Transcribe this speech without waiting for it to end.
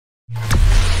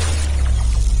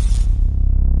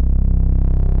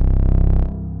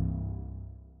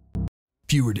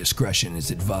Viewer discretion is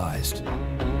advised.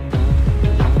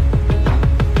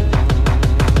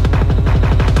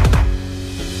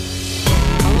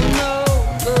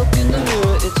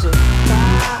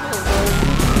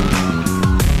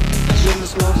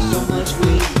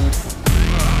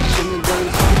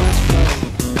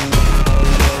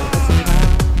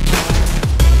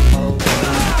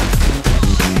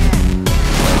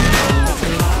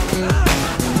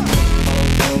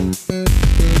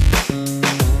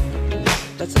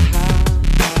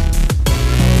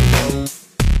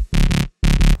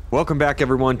 Welcome back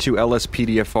everyone to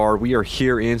LSPDFR. We are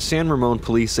here in San Ramon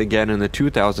Police again in the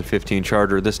 2015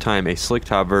 Charger, this time a slick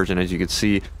top version, as you can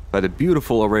see by the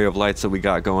beautiful array of lights that we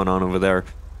got going on over there.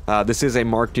 This is a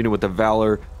marked unit with the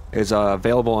Valor. Is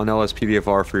available on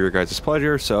LSPDFR for your guys'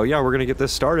 pleasure. So yeah, we're gonna get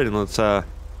this started and let's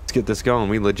get this going.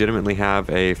 We legitimately have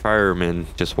a fireman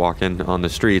just walking on the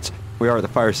streets. We are at the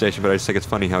fire station, but I just think it's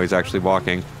funny how he's actually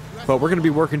walking. But we're gonna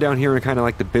be working down here in kind of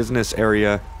like the business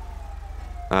area.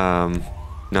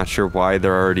 Not sure why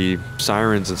there are already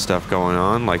sirens and stuff going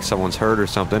on, like someone's hurt or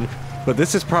something. But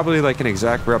this is probably like an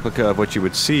exact replica of what you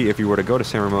would see if you were to go to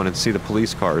San Ramon and see the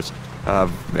police cars,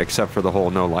 except for the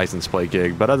whole no license plate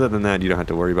gig. But other than that, you don't have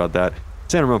to worry about that.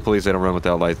 San Ramon Police, they don't run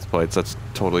without license plates. That's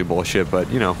totally bullshit.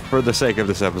 But, you know, for the sake of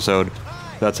this episode,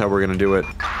 that's how we're going to do it.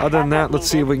 Other than that, let's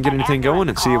see if we can get anything going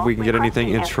and see if we can get anything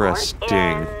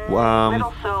interesting.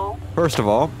 First of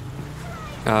all,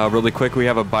 really quick, we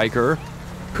have a biker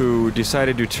who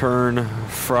decided to turn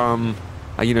from,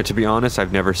 you know, to be honest,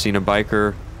 I've never seen a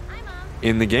biker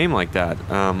in the game like that.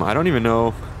 I don't even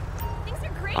know.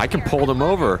 I can pull them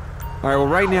over. All right, well,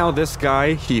 right now, this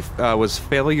guy, he was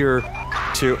failure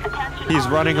to... He's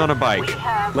running on a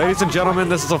bike. Ladies and gentlemen,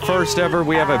 this is the first ever.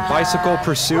 We have a bicycle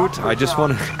pursuit. I just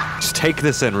want to just take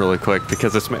this in really quick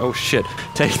because it's... Oh, shit.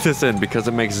 Take this in because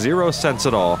it makes zero sense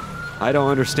at all. I don't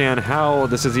understand how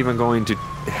this is even going to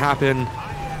happen.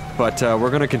 But we're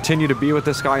going to continue to be with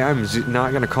this guy. I'm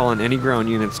not going to call in any ground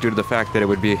units due to the fact that it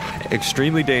would be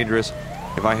extremely dangerous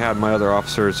if I had my other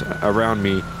officers around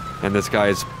me and this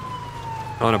guy's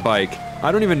on a bike.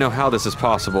 I don't even know how this is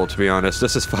possible, to be honest.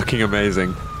 This is fucking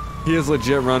amazing. He is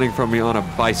legit running from me on a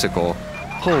bicycle.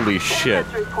 Holy shit.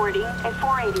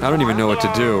 I don't even know what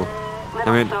to do.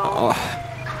 I mean,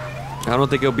 I don't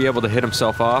think he'll be able to hit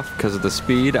himself off because of the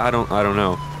speed. I don't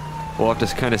know. We'll have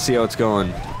to kind of see how it's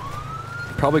going.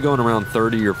 Probably going around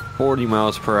 30 or 40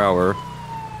 miles per hour.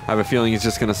 I have a feeling he's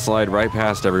just gonna slide right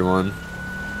past everyone.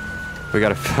 We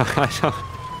gotta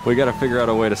figure out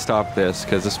a way to stop this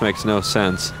because this makes no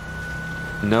sense.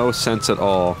 No sense at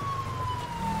all.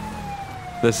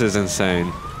 This is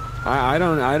insane. I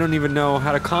don't even know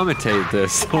how to commentate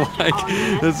this. Like,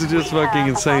 this is just fucking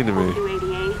insane to me.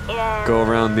 Go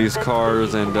around these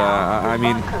cars and I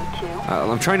mean,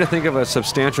 I'm trying to think of a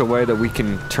substantial way that we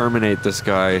can terminate this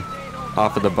guy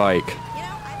off of the bike.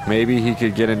 Maybe he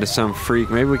could get into some freak.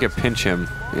 Maybe we could pinch him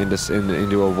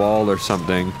into a wall or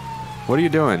something. What are you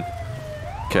doing?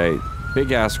 Okay,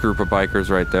 big ass group of bikers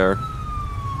right there.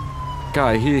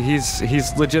 God,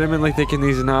 he's legitimately thinking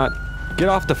he's not. Get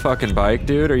off the fucking bike,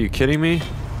 dude. Are you kidding me?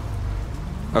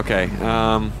 Okay,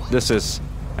 this is.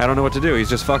 I don't know what to do. He's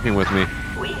just fucking with me.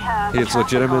 He's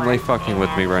legitimately fucking with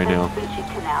me right now.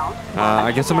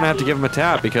 I guess I'm gonna have to give him a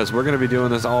tap because we're gonna be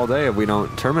doing this all day if we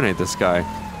don't terminate this guy.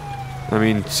 I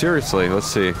mean, seriously, let's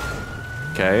see.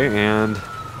 Okay, and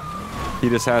he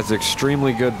just has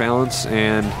extremely good balance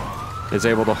and is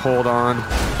able to hold on.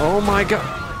 Oh my god,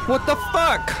 what the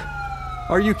fuck?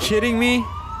 Are you kidding me?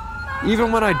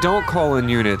 Even when I don't call in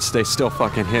units, they still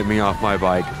fucking hit me off my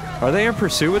bike. Are they in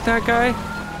pursuit with that guy?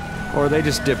 Or are they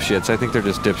just dipshits? I think they're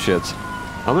just dipshits.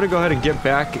 I'm gonna go ahead and get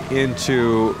back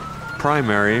into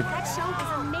primary.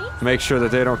 Make sure that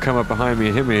they don't come up behind me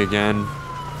and hit me again.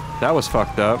 That was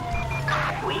fucked up.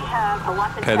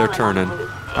 Okay, they're turning.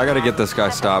 I gotta get this guy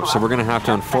stopped, so we're gonna have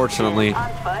to unfortunately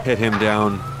hit him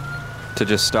down to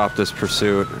just stop this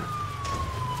pursuit.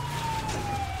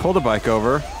 Pull the bike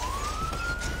over.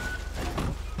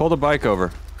 Pull the bike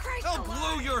over. They'll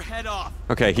blow your head off.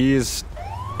 Okay, he is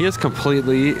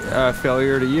completely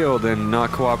failure to yield and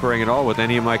not cooperating at all with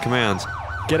any of my commands.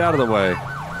 Get out of the way.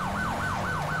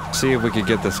 See if we could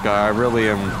get this guy. I really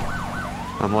am.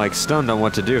 I'm like stunned on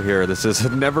what to do here. This has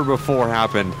never before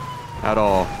happened at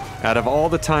all. Out of all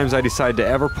the times I decide to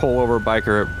ever pull over a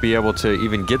biker, be able to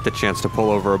even get the chance to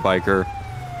pull over a biker,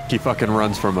 he fucking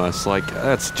runs from us. Like,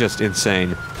 that's just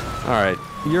insane. Alright,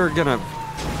 you're gonna...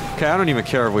 Okay, I don't even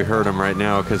care if we hurt him right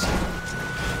now, because...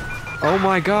 Oh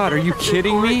my god, are you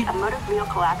kidding me?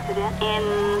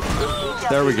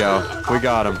 There we go. We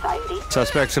got him.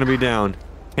 Suspect's gonna be down.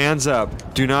 Hands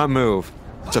up. Do not move.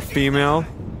 It's a female.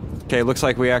 Okay, looks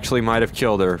like we actually might have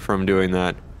killed her from doing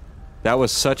that. That was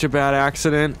such a bad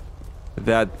accident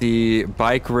that the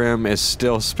bike rim is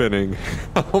still spinning.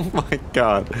 Oh my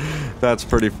god. That's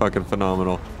pretty fucking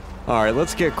phenomenal. Alright,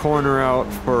 let's get Coroner out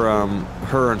for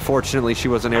her. Unfortunately, she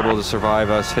wasn't able to survive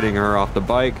us hitting her off the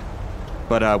bike.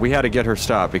 But we had to get her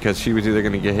stopped because she was either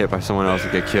going to get hit by someone else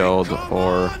and get killed,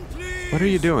 or... What are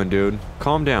you doing, dude?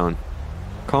 Calm down.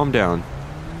 Calm down.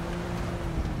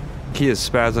 He is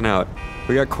spazzing out.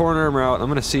 We got Coroner out. I'm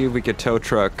going to see if we could tow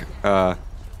truck the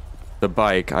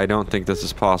bike. I don't think this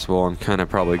is possible. I'm kind of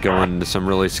probably going into some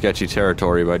really sketchy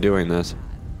territory by doing this.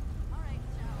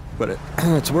 But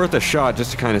it's worth a shot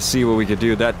just to kind of see what we could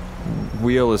do. That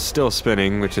wheel is still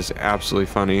spinning, which is absolutely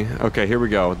funny. Okay, here we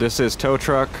go. This is tow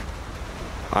truck.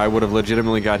 I would have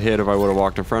legitimately got hit if I would have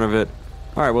walked in front of it.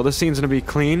 Alright, well this scene's going to be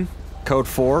clean. Code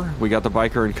 4. We got the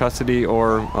biker in custody,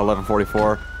 or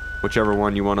 1144. Whichever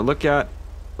one you want to look at.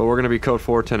 But we're going to be code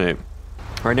 4 tonight.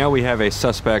 Right now we have a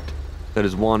suspect that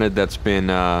is wanted that's been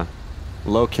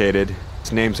located.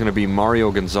 His name's going to be Mario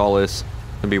Gonzalez.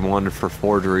 Going to be wanted for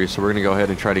forgery, so we're going to go ahead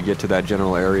and try to get to that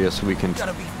general area so we can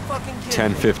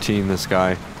 10-15 this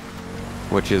guy,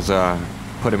 which is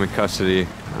put him in custody.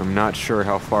 I'm not sure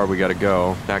how far we got to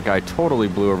go. That guy totally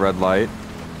blew a red light.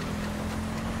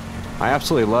 I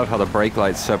absolutely love how the brake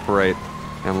lights separate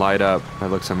and light up.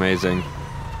 That looks amazing.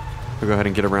 We'll go ahead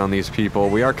and get around these people.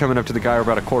 We are coming up to the guy. We're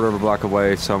about a quarter of a block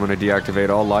away, so I'm going to deactivate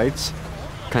all lights.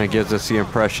 Kind of gives us the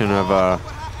impression of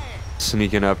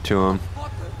sneaking up to him.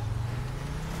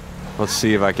 Let's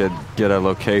see if I could get a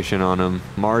location on him.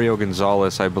 Mario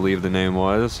Gonzalez, I believe the name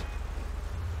was.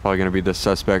 Probably going to be the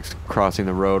suspect crossing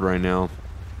the road right now.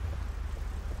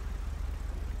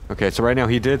 Okay, so right now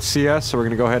he did see us, so we're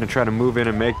going to go ahead and try to move in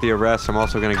and make the arrest. I'm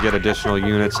also going to get additional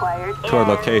units to our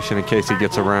location in case he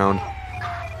gets around.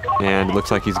 And it looks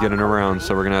like he's getting around,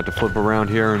 so we're going to have to flip around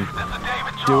here and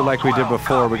do it like we did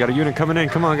before. We got a unit coming in.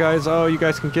 Come on, guys. Oh, you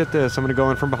guys can get this. I'm going to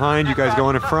go in from behind. You guys go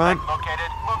in front.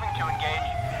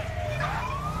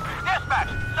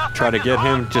 Try to get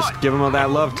him. Just give him that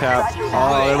love tap.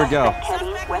 Oh, there we go.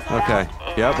 Okay.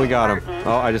 Yep, we got him.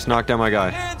 Oh, I just knocked down my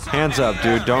guy. Hands up,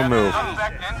 dude. Don't move.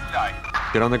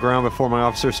 Get on the ground before my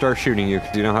officer starts shooting you,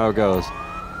 because you know how it goes.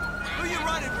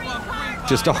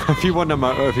 Just if he would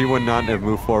not have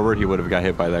moved forward, he would have got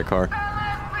hit by that car.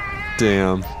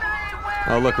 Damn.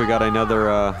 Oh, look, we got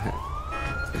another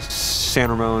San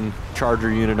Ramon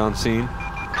Charger unit on scene.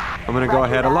 I'm going to go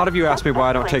ahead. A lot of you asked me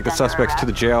why I don't take the suspects to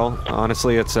the jail.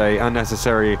 Honestly, it's a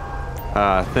unnecessary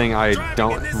thing I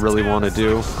don't really want to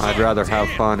do. I'd rather have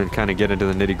fun and kind of get into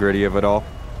the nitty-gritty of it all.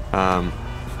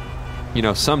 You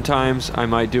know, sometimes I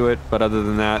might do it, but other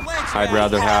than that, I'd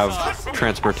rather have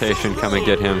transportation come and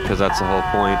get him, because that's the whole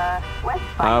point.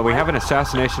 We have an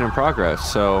assassination in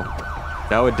progress, so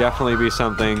that would definitely be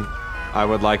something I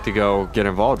would like to go get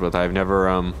involved with. I've never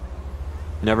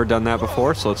done that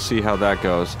before, so let's see how that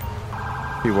goes.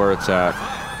 See where it's at.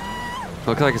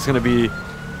 Looks like it's going to be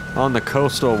on the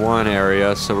Coastal 1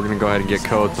 area, so we're going to go ahead and get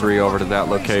Code 3 over to that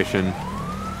location.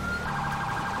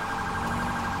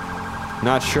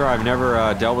 Not sure, I've never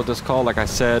dealt with this call. Like I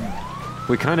said,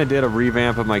 we kind of did a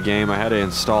revamp of my game. I had to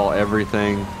install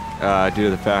everything due to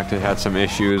the fact it had some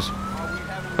issues.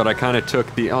 But I kind of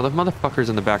took the... Oh, the motherfucker's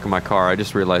in the back of my car. I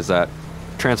just realized that.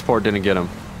 Transport didn't get him.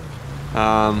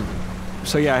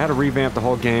 So yeah, I had to revamp the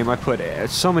whole game. I put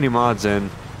so many mods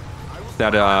in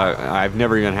that I've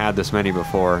never even had this many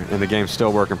before. And the game's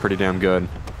still working pretty damn good.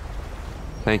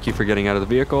 Thank you for getting out of the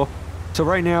vehicle. So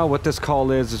right now, what this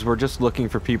call is we're just looking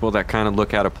for people that kind of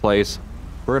look out of place.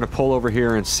 We're going to pull over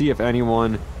here and see if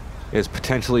anyone is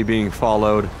potentially being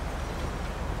followed.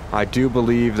 I do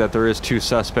believe that there is 2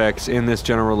 suspects in this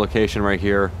general location right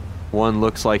here. One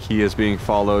looks like he is being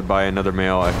followed by another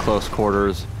male at close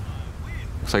quarters.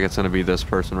 Looks like it's going to be this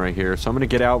person right here. So I'm going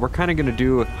to get out. We're kind of going to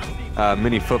do a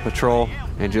mini foot patrol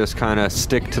and just kind of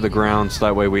stick to the ground so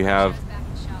that way we have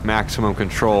maximum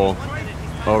control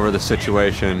over the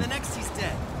situation.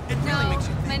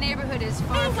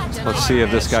 Let's see if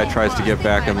this guy tries to get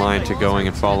back in line to going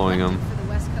and following him.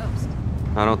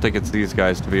 I don't think it's these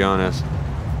guys, to be honest.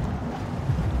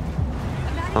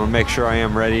 I'm gonna make sure I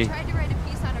am ready. I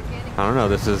don't know,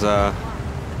 this is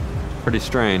pretty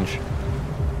strange.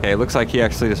 Okay, it looks like he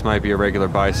actually just might be a regular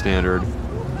bystander.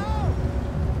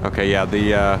 Okay, yeah,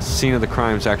 the scene of the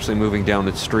crime is actually moving down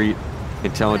the street.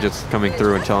 Intelligence coming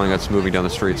through and telling us moving down the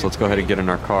street. So let's go ahead and get in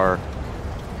our car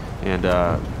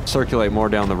and circulate more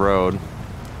down the road.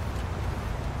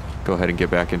 Go ahead and get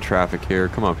back in traffic here.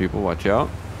 Come on, people, watch out.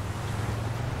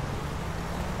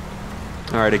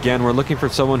 Alright, again, we're looking for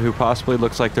someone who possibly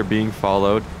looks like they're being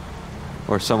followed.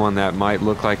 or someone that might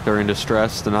look like they're in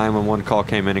distress. The 911 call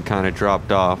came in and kind of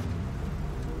dropped off.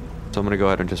 So I'm going to go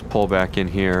ahead and just pull back in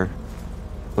here.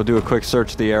 We'll do a quick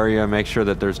search of the area, make sure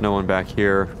that there's no one back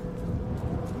here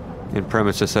in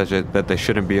premises such that they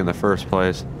shouldn't be in the first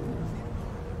place.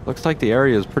 Looks like the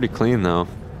area is pretty clean though.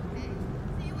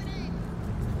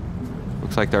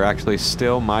 Looks like they're actually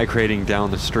still migrating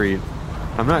down the street.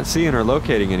 I'm not seeing or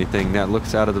locating anything that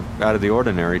looks out of the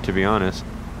ordinary, to be honest.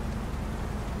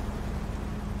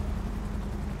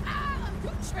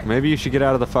 Maybe you should get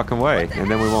out of the fucking way, and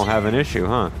then we won't have an issue,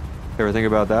 huh? Ever think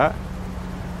about that?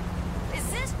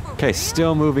 Okay,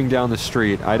 still moving down the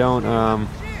street. I don't, I'm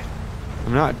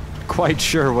not quite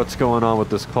sure what's going on with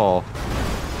this call.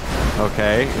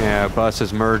 Okay, yeah, bus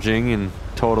is merging and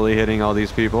totally hitting all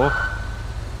these people.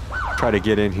 Try to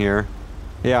get in here.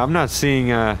 Yeah, I'm not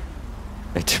seeing,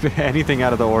 anything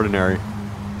out of the ordinary,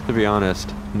 to be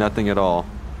honest. Nothing at all.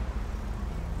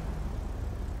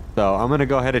 So I'm gonna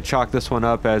go ahead and chalk this one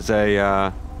up as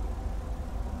a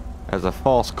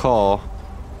false call,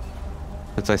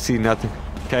 since I see nothing.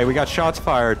 Okay, we got shots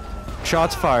fired.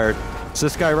 Shots fired. It's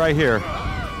this guy right here.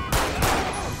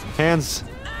 Hands.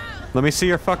 Let me see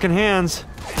your fucking hands.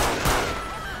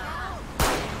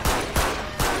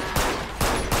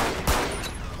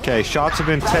 Okay, shots have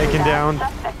been taken down.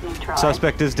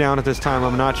 Suspect is down at this time.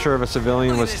 I'm not sure if a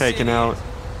civilian was taken out.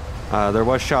 There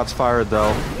was shots fired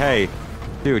though. Hey,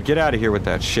 dude, get out of here with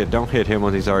that shit. Don't hit him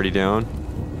when he's already down.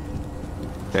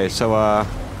 Okay, so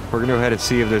we're gonna go ahead and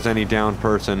see if there's any down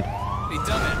person.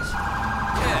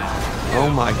 Oh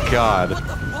my god.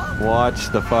 Watch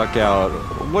the fuck out.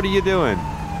 What are you doing?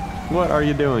 What are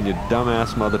you doing, you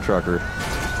dumbass mother trucker?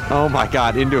 Oh my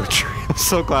god, into a tree. I'm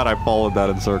so glad I followed that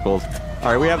in circles.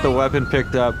 Alright, we have the weapon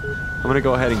picked up. I'm gonna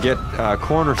go ahead and get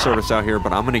coroner service out here,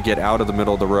 but I'm gonna get out of the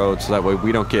middle of the road so that way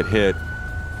we don't get hit.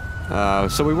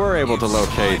 So we were able to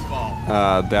locate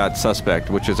that suspect,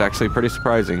 which is actually pretty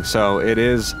surprising. So it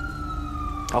is...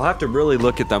 I'll have to really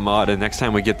look at that mod, and next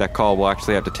time we get that call, we'll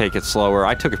actually have to take it slower.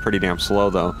 I took it pretty damn slow,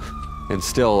 though, and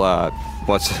still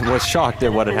was shocked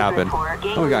at what had happened.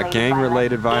 Oh, we got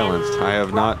gang-related violence. I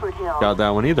have not got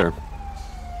that one either.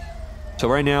 So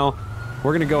right now,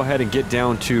 we're going to go ahead and get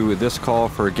down to this call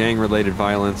for gang-related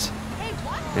violence.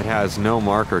 It has no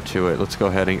marker to it. Let's go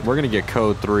ahead and... We're going to get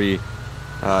code 3 due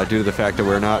to the fact that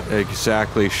we're not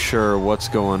exactly sure what's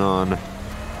going on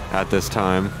at this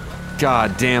time.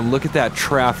 God damn, look at that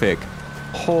traffic.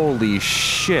 Holy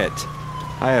shit.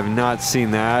 I have not seen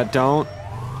that. Don't.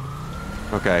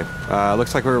 Okay,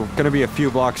 looks like we're gonna be a few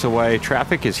blocks away.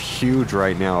 Traffic is huge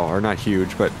right now. Or not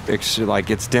huge, but it's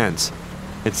dense.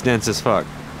 It's dense as fuck.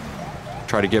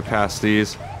 Try to get past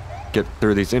these. Get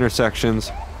through these intersections.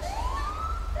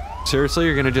 Seriously,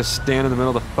 you're gonna just stand in the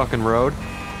middle of the fucking road?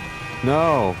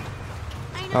 No.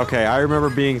 Okay, I remember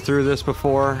being through this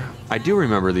before. I do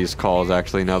remember these calls,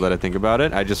 actually, now that I think about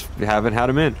it. I just haven't had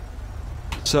them in.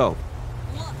 So,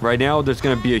 right now, there's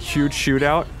going to be a huge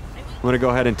shootout. I'm going to go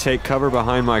ahead and take cover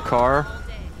behind my car.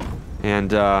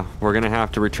 And we're going to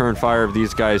have to return fire if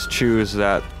these guys choose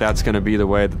that that's going to be the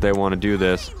way that they want to do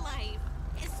this.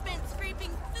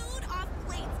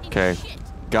 Okay.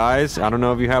 Guys, I don't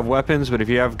know if you have weapons, but if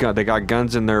you have they got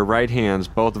guns in their right hands.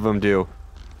 Both of them do.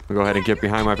 I'll go ahead and get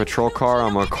behind my patrol car.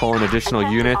 I'm going to call in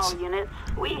additional units.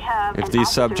 If these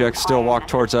subjects still walk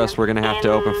towards us, we're going to have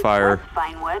to open fire.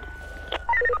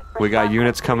 We got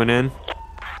units coming in.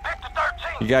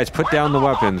 You guys put down the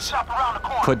weapons.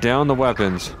 Put down the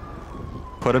weapons.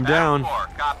 Put them down.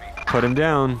 Put them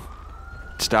down.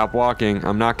 Stop walking.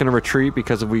 I'm not going to retreat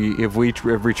because if we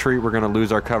retreat, we're going to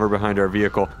lose our cover behind our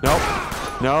vehicle. Nope.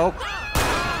 Nope.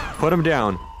 Put them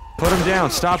down. Put them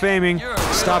down. Stop aiming.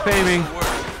 Stop aiming.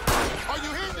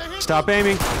 Stop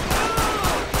aiming.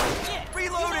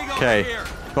 Okay,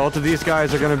 both of these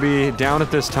guys are going to be down at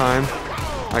this time.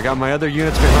 I got my other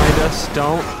units behind us.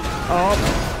 Don't.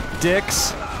 Oh,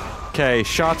 dicks. Okay,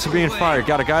 shots are being fired.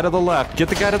 Got a guy to the left. Get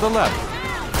the guy to the left.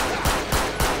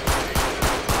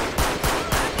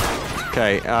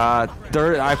 Okay,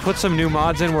 I put some new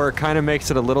mods in where it kind of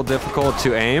makes it a little difficult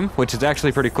to aim, which is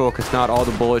actually pretty cool because not all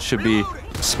the bullets should be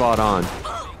spot on.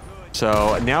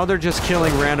 So now they're just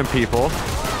killing random people.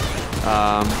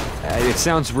 It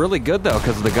sounds really good though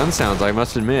because of the gun sounds, I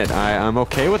must admit. I'm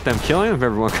okay with them killing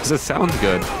everyone because it sounds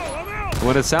good.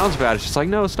 When it sounds bad, it's just like,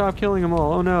 no, stop killing them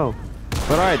all. Oh no.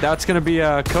 But alright, that's gonna be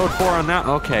code 4 on that.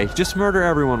 Okay, just murder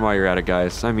everyone while you're at it,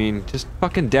 guys. I mean, just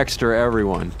fucking Dexter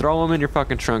everyone. Throw them in your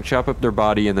fucking trunk, chop up their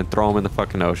body, and then throw them in the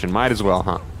fucking ocean. Might as well,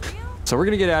 huh? So we're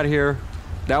gonna get out of here.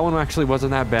 That one actually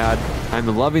wasn't that bad.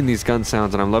 I'm loving these gun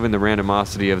sounds, and I'm loving the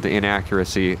randomosity of the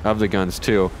inaccuracy of the guns,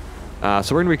 too. So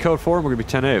we're gonna be code 4, and we're gonna be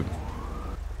 10A.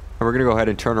 we're gonna go ahead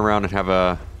and turn around and have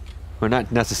a... We're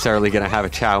not necessarily gonna have a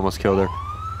chat. Almost killed her.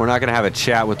 We're not gonna have a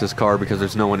chat with this car because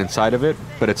there's no one inside of it,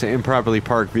 but it's an improperly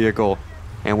parked vehicle,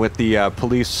 and with the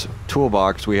police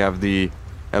toolbox, we have the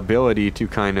ability to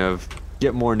kind of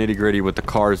get more nitty-gritty with the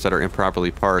cars that are improperly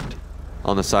parked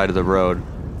on the side of the road.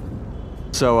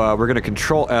 So we're gonna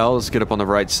control L, let's get up on the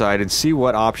right side and see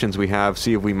what options we have,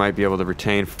 see if we might be able to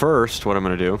retain. First, what I'm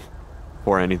gonna do,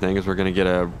 before anything, is we're gonna get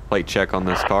a plate check on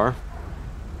this car.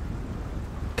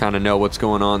 Kind of know what's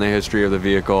going on, the history of the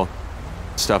vehicle,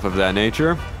 stuff of that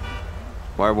nature.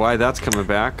 Why that's coming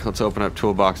back. Let's open up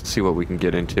toolbox and see what we can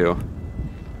get into.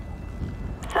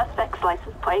 Suspect's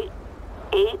license plate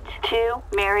 82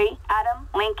 Mary Adam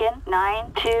Lincoln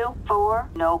 924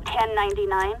 no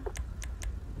 1099.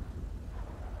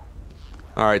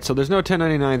 Alright, so there's no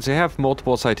 1099s. They have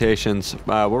multiple citations.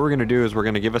 What we're going to do is we're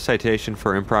going to give a citation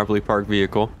for improperly parked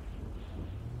vehicle.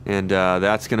 And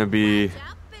that's going to be...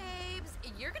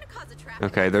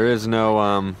 Okay, there is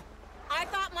no...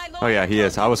 Oh yeah, he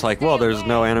is. I was like, well, there's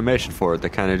no animation for it. They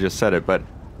kind of just said it. But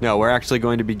no, we're actually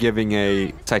going to be giving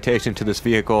a citation to this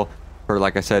vehicle for,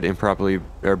 like I said,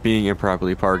 being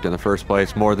improperly parked in the first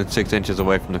place, more than 6 inches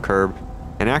away from the curb.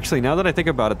 And actually, now that I think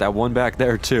about it, that one back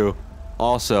there too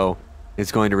also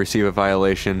is going to receive a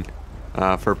violation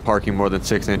for parking more than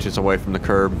 6 inches away from the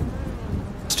curb.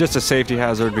 It's just a safety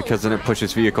hazard because then it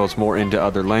pushes vehicles more into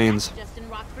other lanes,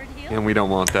 and we don't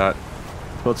want that.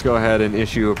 Let's go ahead and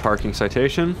issue a parking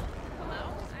citation.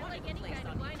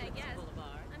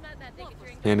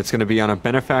 And it's going to be on a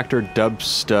benefactor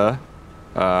Dubsta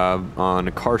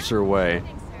on Carcer Way.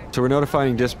 So we're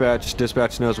notifying dispatch.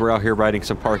 Dispatch knows we're out here writing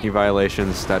some parking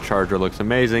violations. That Charger looks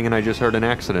amazing, and I just heard an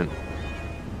accident.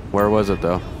 Where was it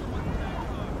though?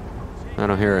 I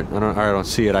don't hear it. I don't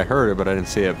see it. I heard it, but I didn't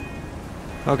see it.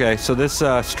 Okay, so this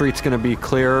street's going to be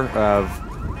clear of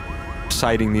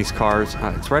citing these cars.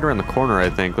 It's right around the corner,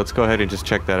 I think. Let's go ahead and just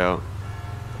check that out.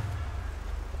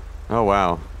 Oh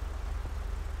wow.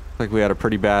 Looks like we had a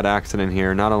pretty bad accident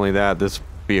here. Not only that, this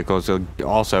vehicle is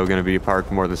also going to be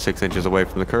parked more than 6 inches away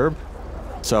from the curb.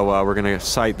 So we're going to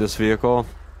cite this vehicle.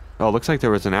 Oh, looks like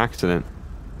there was an accident.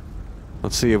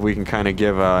 Let's see if we can kind of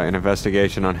give an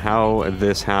investigation on how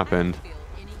this happened.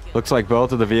 Looks like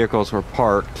both of the vehicles were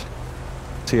parked.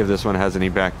 See if this one has any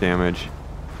back damage.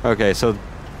 Okay, so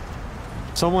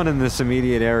someone in this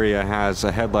immediate area has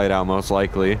a headlight out most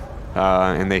likely,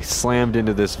 and they slammed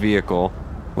into this vehicle,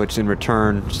 which in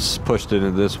return pushed it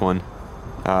into this one.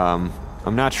 I'm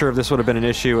not sure if this would have been an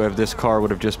issue if this car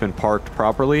would have just been parked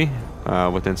properly,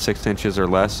 within 6 inches or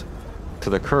less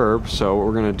to the curb. So what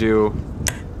we're going to do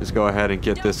is go ahead and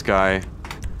get this guy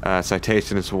a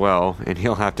citation as well, and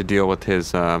he'll have to deal with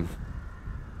his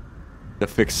the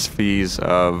fixed fees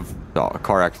of the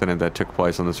car accident that took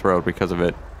place on this road because of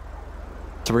it.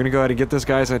 So we're going to go ahead and get this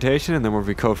guy a citation, and then we'll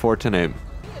be code 410.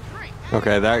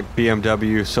 Okay, that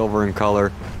BMW, silver in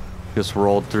color, just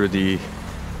rolled through the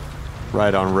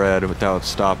right on red without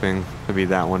stopping. Could be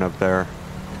that one up there.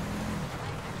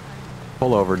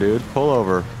 Pull over, dude. Pull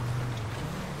over.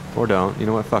 Or don't. You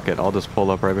know what? Fuck it. I'll just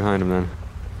pull up right behind him then.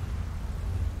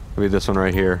 Maybe this one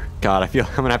right here. God, I feel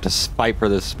like I'm gonna have to fight for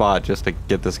this spot just to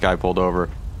get this guy pulled over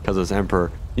because it's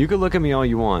Emperor. You can look at me all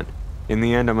you want. In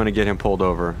the end, I'm gonna get him pulled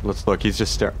over. Let's look. He's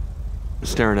just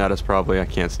staring at us probably. I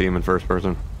can't see him in first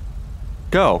person.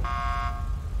 Go!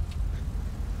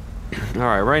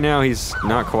 Alright, right now he's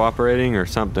not cooperating or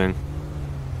something.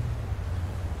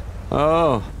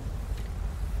 Oh!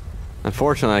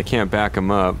 Unfortunately, I can't back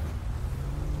him up.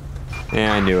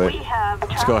 Yeah, I knew it.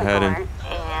 Let's go ahead and...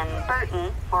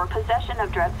 Burton for possession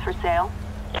of drugs for sale.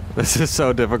 This is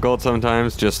so difficult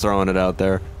sometimes, just throwing it out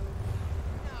there.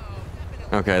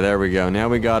 Okay, there we go. Now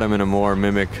we got him in a more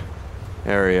mimic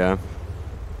area.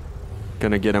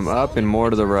 Gonna get him up and more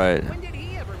to the right.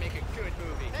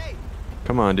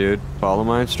 Come on, dude. Follow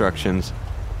my instructions.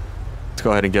 Let's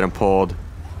go ahead and get him pulled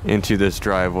into this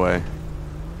driveway.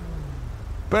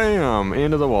 Bam!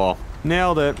 Into the wall.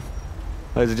 Nailed it.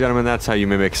 Ladies and gentlemen, that's how you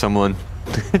mimic someone.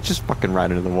 Just fucking right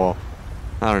into the wall.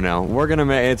 I don't know. We're gonna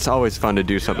make... It's always fun to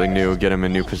do something new, get them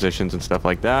in new positions and stuff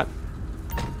like that.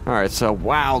 Alright, so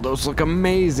wow, those look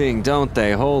amazing, don't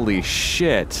they? Holy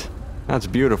shit. That's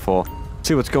beautiful.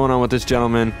 See what's going on with this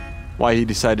gentleman. Why he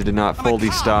decided to not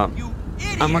fully stop.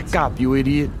 I'm a cop, you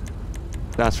idiot.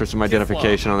 That's for some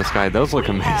identification on this guy. Those look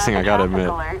amazing, I gotta admit.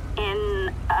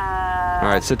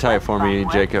 Alright, sit tight for me,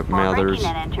 Jacob Mathers.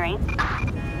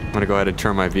 I'm gonna go ahead and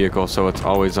turn my vehicle so it's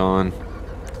always on.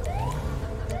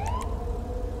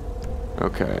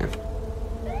 Okay.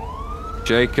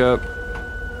 Jacob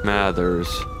Mathers.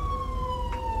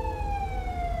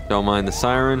 Don't mind the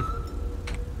siren.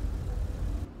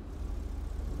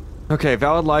 Okay,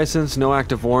 valid license, no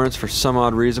active warrants. For some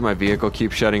odd reason, my vehicle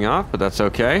keeps shutting off, but that's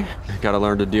okay. Gotta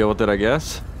learn to deal with it, I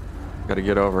guess. Gotta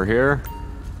get over here.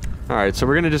 Alright, so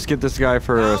we're gonna just get this guy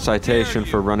for a citation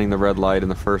for running the red light in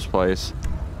the first place.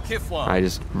 I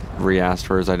just re-asked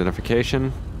for his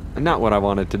identification. Not what I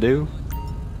wanted to do.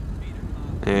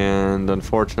 And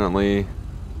unfortunately,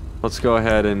 let's go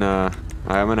ahead and I'm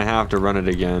gonna have to run it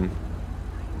again.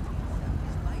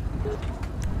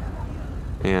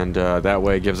 And that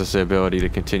way it gives us the ability to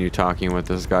continue talking with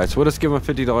this guy. So we'll just give him a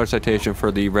 $50 citation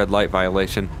for the red light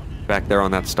violation back there on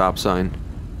that stop sign.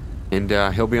 And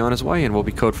he'll be on his way, and we'll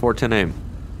be code 410A.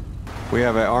 We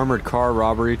have an armored car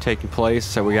robbery taking place,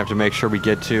 so we have to make sure we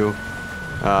get to.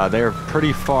 They're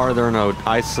pretty far. They're in an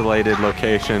isolated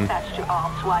location.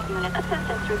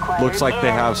 Looks like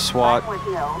they have SWAT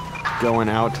going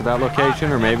out to that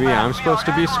location, or maybe I'm supposed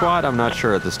to be SWAT. I'm not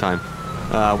sure at this time.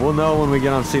 We'll know when we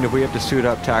get on scene. If we have to suit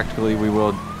up tactically, we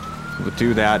will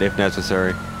do that if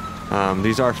necessary.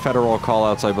 These are federal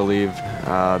callouts, I believe,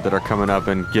 that are coming up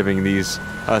and giving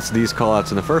us these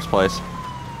callouts in the first place.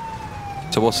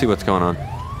 So we'll see what's going on.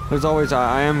 There's always,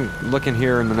 I am looking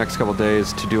here in the next couple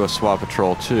days to do a SWAT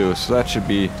patrol too, so that should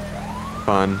be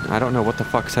fun. I don't know what the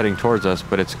fuck's heading towards us,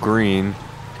 but it's green.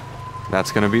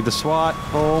 That's gonna be the SWAT.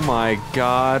 Oh my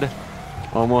god.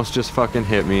 Almost just fucking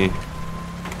hit me.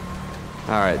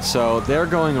 Alright, so they're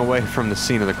going away from the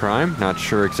scene of the crime. Not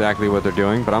sure exactly what they're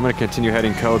doing, but I'm going to continue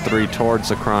heading code 3 towards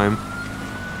the crime.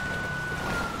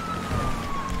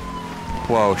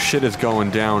 Whoa, shit is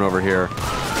going down over here.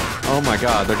 Oh my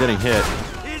god, they're getting hit.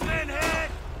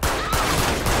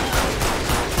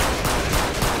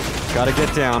 Gotta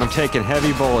get down. I'm taking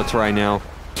heavy bullets right now.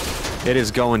 It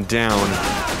is going down.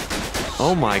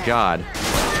 Oh my god.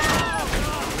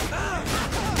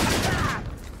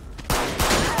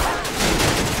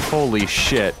 Holy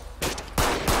shit.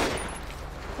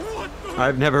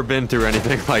 I've never been through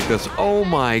anything like this. Oh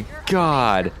my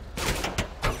god.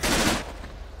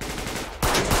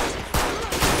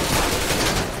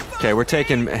 Okay, we're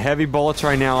taking heavy bullets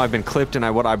right now. I've been clipped in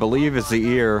what I believe is the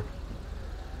ear.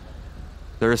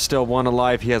 There is still one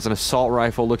alive. He has an assault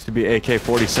rifle. Looks to be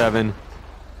AK-47.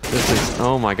 This is...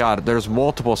 oh my god. There's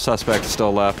multiple suspects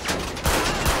still left.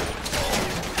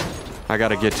 I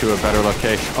gotta get to a better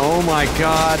location. Oh my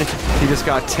god! He just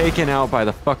got taken out by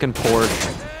the fucking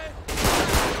Porsche.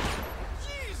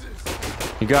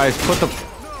 You guys, put the...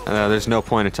 there's no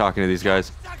point in talking to these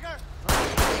guys.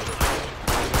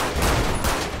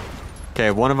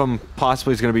 Okay, one of them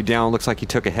possibly is gonna be down. Looks like he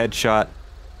took a headshot.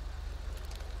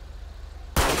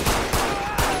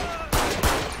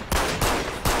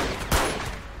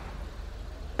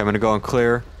 I'm gonna go and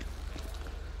clear.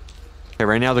 Okay,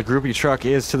 right now the groupie truck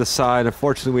is to the side.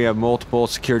 Unfortunately, we have multiple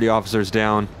security officers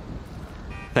down.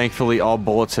 Thankfully, all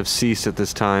bullets have ceased at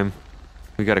this time.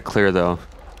 We gotta clear, though.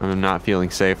 I'm not feeling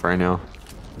safe right now.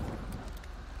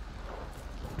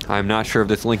 I'm not sure if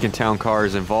this Lincoln Town car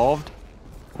is involved,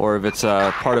 or if it's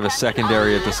part of a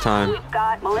secondary at this time.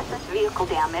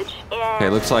 Okay,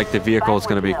 looks like the vehicle is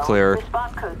gonna be cleared.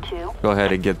 Go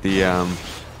ahead and get the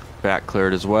back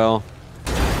cleared as well.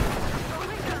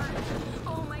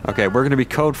 Okay, we're going to be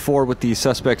code 4 with the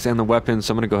suspects and the weapons,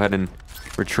 so I'm going to go ahead and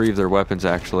retrieve their weapons,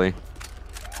 actually.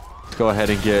 Let's go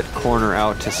ahead and get corner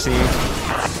out to scene.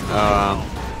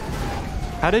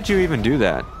 How did you even do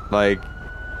that? Like,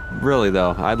 really,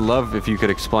 though, I'd love if you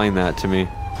could explain that to me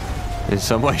in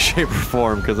some way, shape, or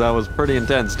form, because that was pretty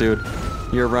intense, dude.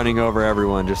 You're running over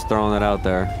everyone, just throwing that out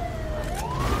there.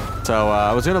 So,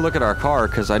 I was going to look at our car,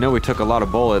 because I know we took a lot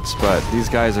of bullets, but these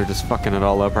guys are just fucking it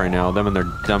all up right now. Them and their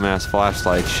dumbass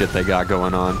flashlight shit they got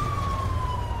going on.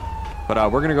 But,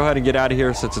 we're going to go ahead and get out of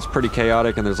here, since it's pretty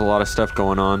chaotic, and there's a lot of stuff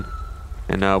going on.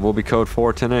 And, we'll be code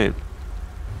 410A.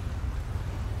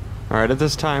 Alright, at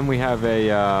this time, we have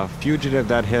a, fugitive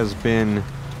that has been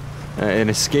an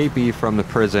escapee from the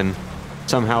prison.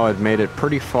 Somehow had made it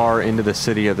pretty far into the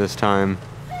city at this time.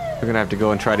 We're gonna have to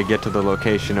go and try to get to the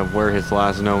location of where his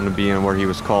last known to be and where he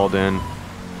was called in.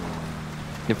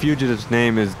 The fugitive's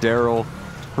name is Daryl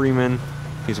Freeman.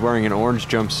 He's wearing an orange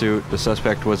jumpsuit. The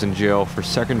suspect was in jail for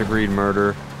second-degree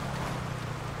murder.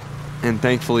 And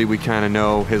thankfully, we kind of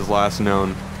know his last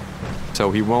known.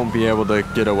 So he won't be able to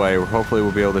get away. Hopefully,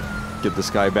 we'll be able to get this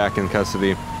guy back in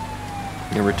custody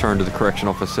and return to the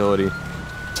correctional facility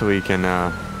so he can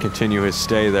continue his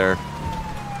stay there.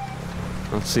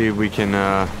 Let's see if we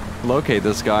can locate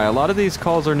this guy. A lot of these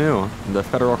calls are new. The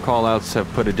federal callouts have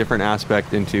put a different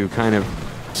aspect into kind of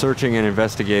searching and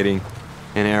investigating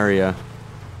an area.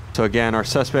 So again, our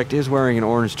suspect is wearing an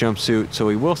orange jumpsuit, so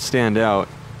he will stand out.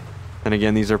 And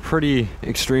again, these are pretty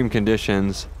extreme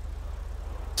conditions.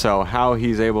 So how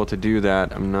he's able to do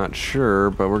that, I'm not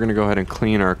sure, but we're gonna go ahead and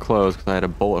clean our clothes because I had a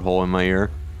bullet hole in my ear.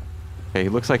 Okay, he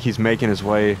looks like he's making his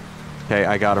way. Okay,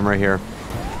 I got him right here.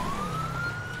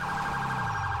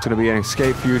 It's gonna be an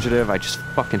escape fugitive. I just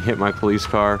fucking hit my police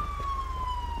car.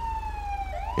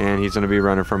 And he's gonna be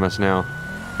running from us now.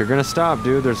 You're gonna stop,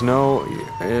 dude. There's no...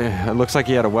 it looks like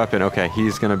he had a weapon. Okay,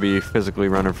 he's gonna be physically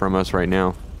running from us right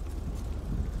now.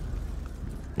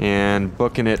 And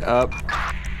booking it up.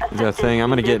 The thing, I'm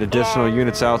gonna get additional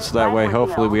units out so that way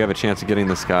hopefully we have a chance of getting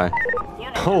this guy.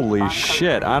 Holy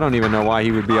shit, I don't even know why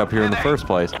he would be up here in the first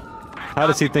place. How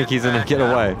does he think he's gonna get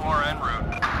away?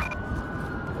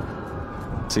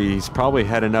 See, he's probably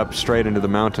heading up straight into the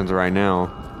mountains right now.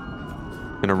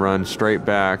 Gonna run straight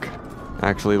back.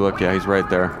 Actually, look, yeah, he's right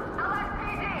there.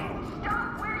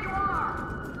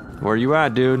 Where you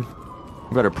at, dude?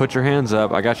 You better put your hands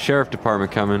up. I got sheriff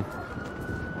department coming.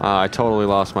 I totally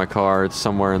lost my car. It's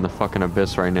somewhere in the fucking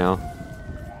abyss right now.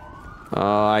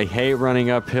 I hate running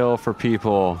uphill for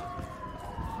people.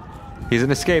 He's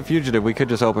an escaped fugitive. We could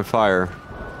just open fire.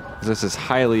 This is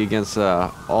highly against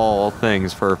all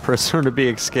things for a prisoner to be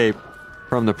escaped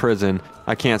from the prison.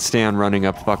 I can't stand running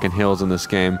up fucking hills in this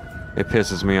game. It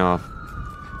pisses me off.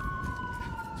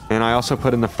 And I also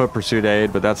put in the foot pursuit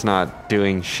aid, but that's not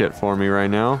doing shit for me right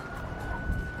now.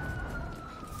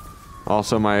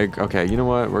 Also okay, you know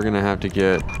what? We're gonna have to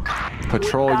get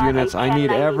patrol units. I need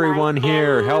everyone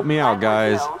here. Help me out,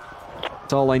 guys.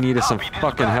 That's all I need is some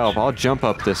fucking help. I'll jump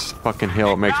up this fucking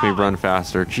hill. It makes me run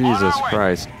faster. Jesus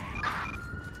Christ.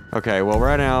 Okay, well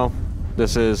right now,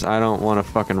 this is... I don't want to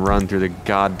fucking run through the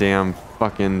goddamn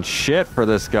fucking shit for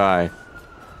this guy.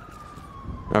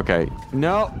 Okay.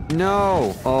 No,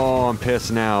 no! Oh, I'm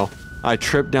pissed now. I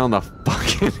tripped down the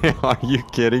fucking hill. Are you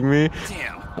kidding me?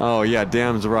 Damn. Oh yeah,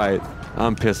 damn's right.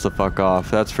 I'm pissed the fuck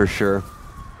off, that's for sure.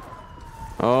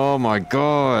 Oh my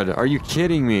god, are you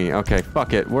kidding me? Okay,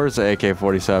 fuck it. Where's the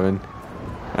AK-47?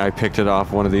 I picked it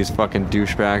off one of these fucking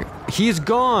douchebag. He's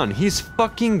gone! He's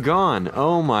fucking gone!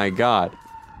 Oh my god.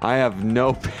 I have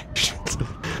no patience.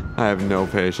 I have no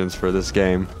patience for this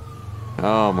game.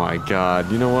 Oh my god.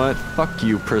 You know what? Fuck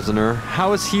you, prisoner.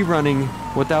 How is he running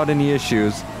without any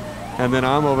issues? And then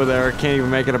I'm over there, can't even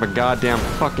make it up a goddamn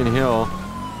fucking hill.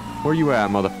 Where you at,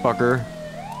 motherfucker?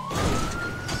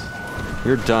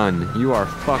 You're done. You are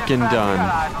fucking done.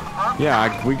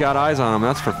 Yeah, we got eyes on him,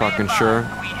 that's for fucking sure.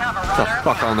 Get the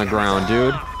fuck on the ground,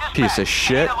 dude. Piece of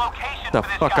shit. Get the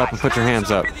fuck up and put your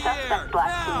hands up.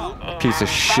 Piece of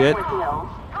shit.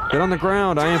 Get on the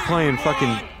ground. I ain't playing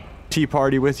fucking tea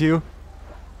party with you.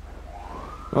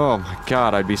 Oh my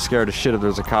god, I'd be scared as shit if there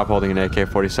was a cop holding an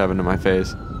AK-47 to my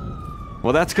face.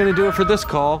 Well, that's gonna do it for this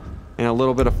call. And a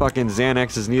little bit of fucking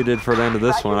Xanax is needed for the end of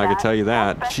this one, I can tell you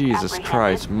that. Jesus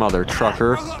Christ, mother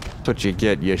trucker. That's what you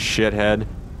get, you shithead.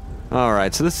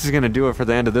 Alright, so this is going to do it for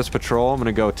the end of this patrol. I'm going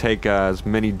to go take as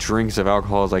many drinks of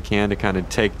alcohol as I can to kind of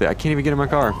take the... I can't even get in my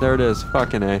car. There it is.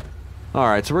 Fucking A.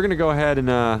 Alright, so we're going to go ahead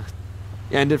and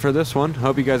end it for this one.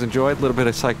 Hope you guys enjoyed. A little bit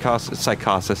of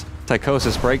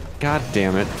psychosis break. God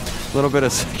damn it. A little bit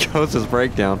of psychosis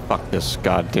breakdown. Fuck this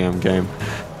goddamn game.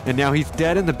 And now he's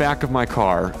dead in the back of my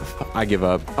car. I give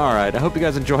up. Alright, I hope you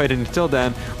guys enjoyed, and until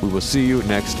then, we will see you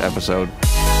next episode.